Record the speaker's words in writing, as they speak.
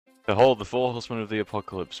Behold, the four horsemen of the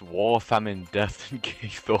apocalypse: war, famine, death, and gay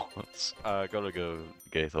thoughts. Gotta go,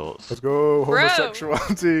 gay thoughts. Let's go, Bro.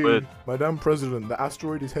 homosexuality! But- Madam President, the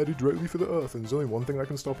asteroid is headed directly for the Earth, and there's only one thing that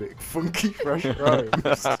can stop it. Funky fresh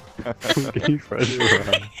rhymes. Funky fresh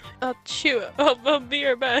rhymes. I'll chew it. I'll be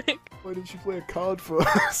right back. Why didn't you play a card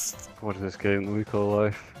first? What is this game that we call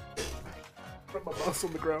life? Put my mouse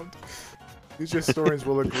on the ground. These historians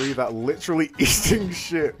will agree that literally eating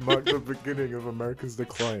shit marked the beginning of America's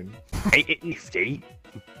decline. 50?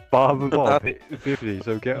 Bob and Bob hit 50,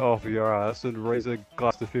 so get off your ass and raise a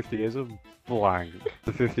glass to 50 years of blank.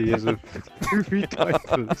 The 50 years of poopy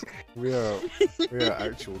diapers. We are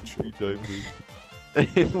actual cheap.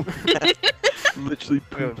 Literally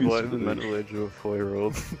poopy Like the mental age of a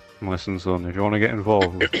 4-year-old. Listen, son, if you want to get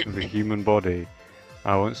involved with the human body,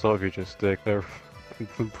 I won't stop you, just declare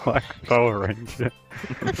the Black Power Ranger.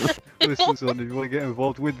 Listen, son, if you want to get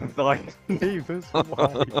involved with thy neighbour's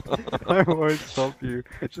wife, I won't stop you,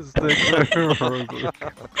 just declare a robot.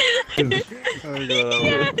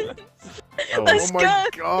 Let's Oh my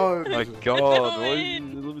god! My god, what are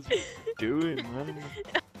you doing, man?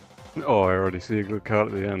 Oh, I already see a good card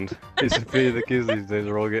at the end. It's a pity the kids these days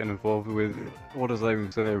are all getting involved with... What does that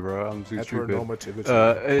even say, bro? I'm too stupid.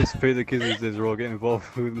 Heteronormativity. It's a pity the kids these days are all getting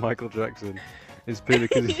involved with Michael Jackson. It's a pity the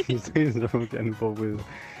kids these days are all getting involved with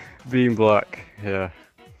being black. Yeah.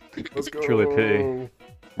 Let's go! Truly pity.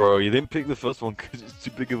 Bro, you didn't pick the first one because it's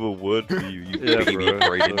too big of a word for you. Yeah, baby bro.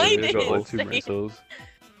 brain. I You've got like didn't 2 say. missiles.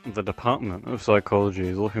 The Department of Psychology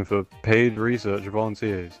is looking for paid research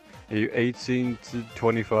volunteers. Are you 18 to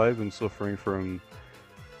 25 and suffering from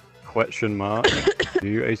question mark? Are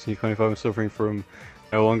you 18 to 25 and suffering from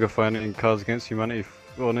no longer finding Cards Against Humanity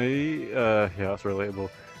funny? Yeah, that's relatable.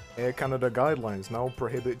 Air Canada guidelines now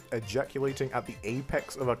prohibit ejaculating at the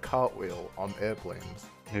apex of a cartwheel on airplanes.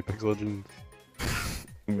 Apex Legends.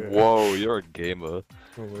 Whoa, you're a gamer.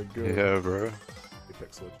 Oh my god. Yeah, bro.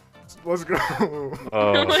 Apex Legends. Let's go!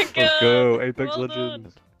 Oh, my let's god, go, Apex well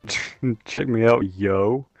Legends. Check me out,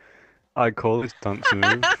 yo. I call this dance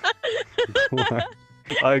move black.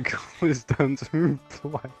 I call this dance move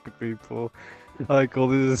black people. I call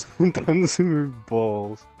this dance move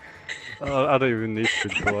balls. I don't even need to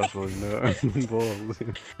glass one, no. Balls.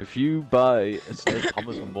 If you buy a St.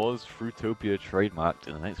 Thomas Moore's Fruitopia trademarked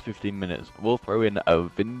in the next 15 minutes, we'll throw in a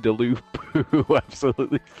Vindaloo Poo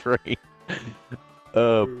absolutely free.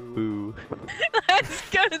 Boo. Let's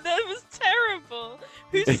go. That was terrible.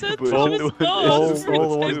 Who said But all, Thomas all, More? all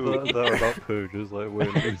the ones Poo. that are about poo, just like win.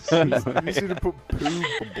 You just need to put poo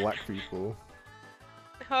for black people.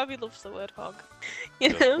 Harvey loves the word hog.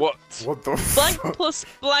 You know? What? What the Blank fuck? plus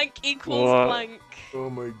blank equals What? blank. Oh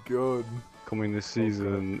my god. Coming this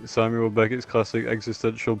season, Samuel Beckett's classic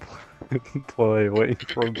existential play, Waiting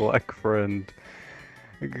for a Black Friend.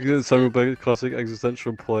 Samuel Beckett's classic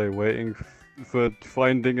existential play, Waiting for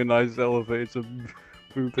finding a nice elevator to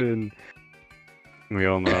poop in. We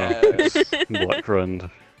all know. Yes. Black Friend.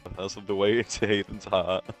 That's the way into Hayden's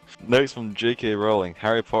heart. Next from J.K. Rowling,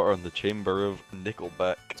 Harry Potter and the Chamber of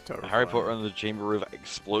Nickelback. Terrifying. Harry Potter and the Chamber of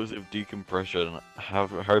Explosive Decompression.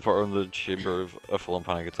 Harry Potter and the Chamber of a Full-on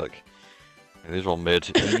Panic Attack. These were all made.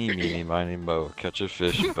 Eeny, meeny, miny, mo. Catch a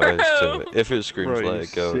fish by its toe. If it screams, Bro, let you're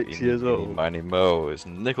it go. 6 Eeny, years meeny, old. miny, mo. It's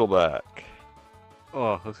Nickelback.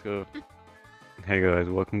 Oh, let's go. Hey guys,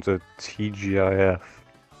 welcome to TGIF.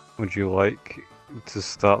 Would you like to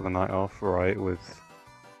start the night off right with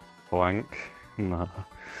blank? Nah,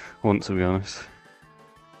 I want to be honest.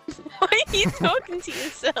 Why are you talking to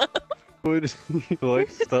yourself? Would you like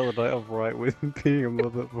to start the night off right with being a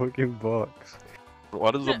motherfucking box? Why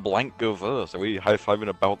does the blank go first? Are we high-fiving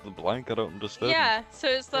about the blank? I don't understand. Yeah, so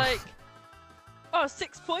it's like, oh,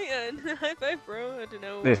 6-pointer. High five, bro. I don't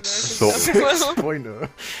know. It's so- American stuff. Pointer.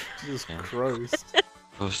 Jesus Yeah. Christ. It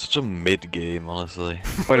was such a mid-game, honestly.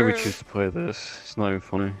 Why did we choose to play this? It's not even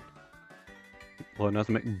funny. Learn how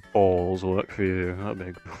to make balls work for you. That'd be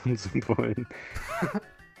a good point.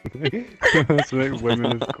 To make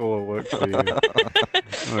women of colour work for you.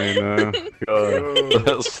 I know. God.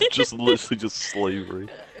 That's just literally just slavery.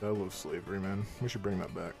 I love slavery, man. We should bring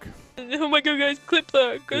that back. Oh my god, guys, clip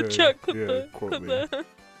that. Go Yeah, check, clip yeah, that. quote Clip me.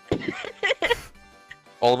 that.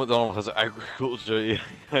 All McDonald has agriculture. Yeah,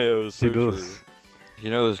 it was so He does. true. You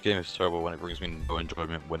know this game is terrible when it brings me no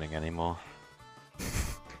enjoyment winning anymore.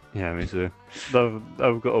 Yeah, me too.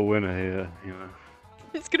 I've got a winner here, you know.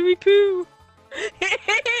 It's gonna be poo. It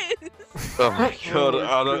is. Oh my god, my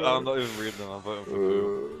God. I'm not even reading them, I'm voting for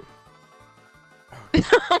poo. Oh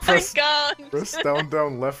my Press- god. Press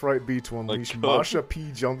down, left, right, B to unleash God. Marsha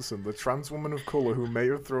P. Johnson, the trans woman of colour who may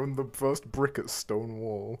have thrown the first brick at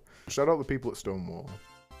Stonewall. Shout out the people at Stonewall.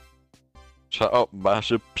 Shut up,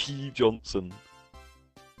 Masha P. Johnson.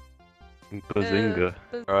 Bazinga.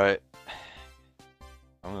 Alright.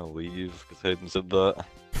 I'm gonna leave because Hayden said that.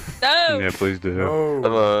 No! Yeah, please do. No.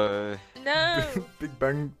 Bye. No! Big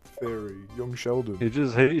Bang Theory. Young Sheldon. He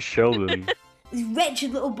just hates Sheldon. This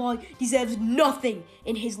wretched little boy deserves nothing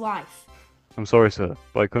in his life. I'm sorry, sir,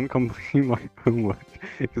 but I couldn't complete my homework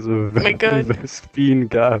because of my God. Vespine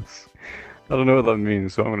gas. I don't know what that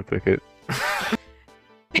means, so I'm gonna pick it.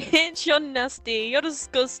 Bitch, you're nasty. You're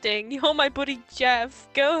disgusting. You're my buddy Jeff.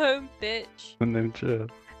 Go home, bitch. My name's Jeff.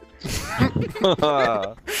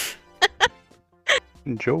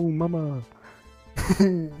 Joe Mama.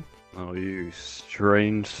 Oh, you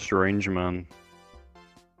strange man.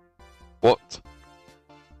 What?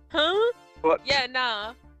 Huh? What? Yeah,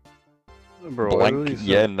 nah. Bro, I Blank, really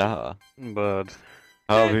yeah, said nah. bad.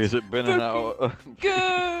 How has it been an hour?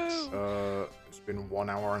 Go! It's been 1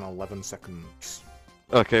 hour and 11 seconds.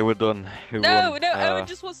 Okay, we're done. Who No, won? no, Owen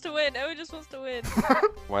just wants to win. Owen just wants to win.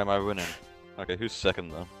 Why am I winning? Okay, who's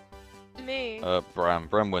second though? Me. Bram.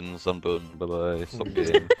 Bram wins. I'm done. Bye bye. Stop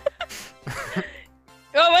game.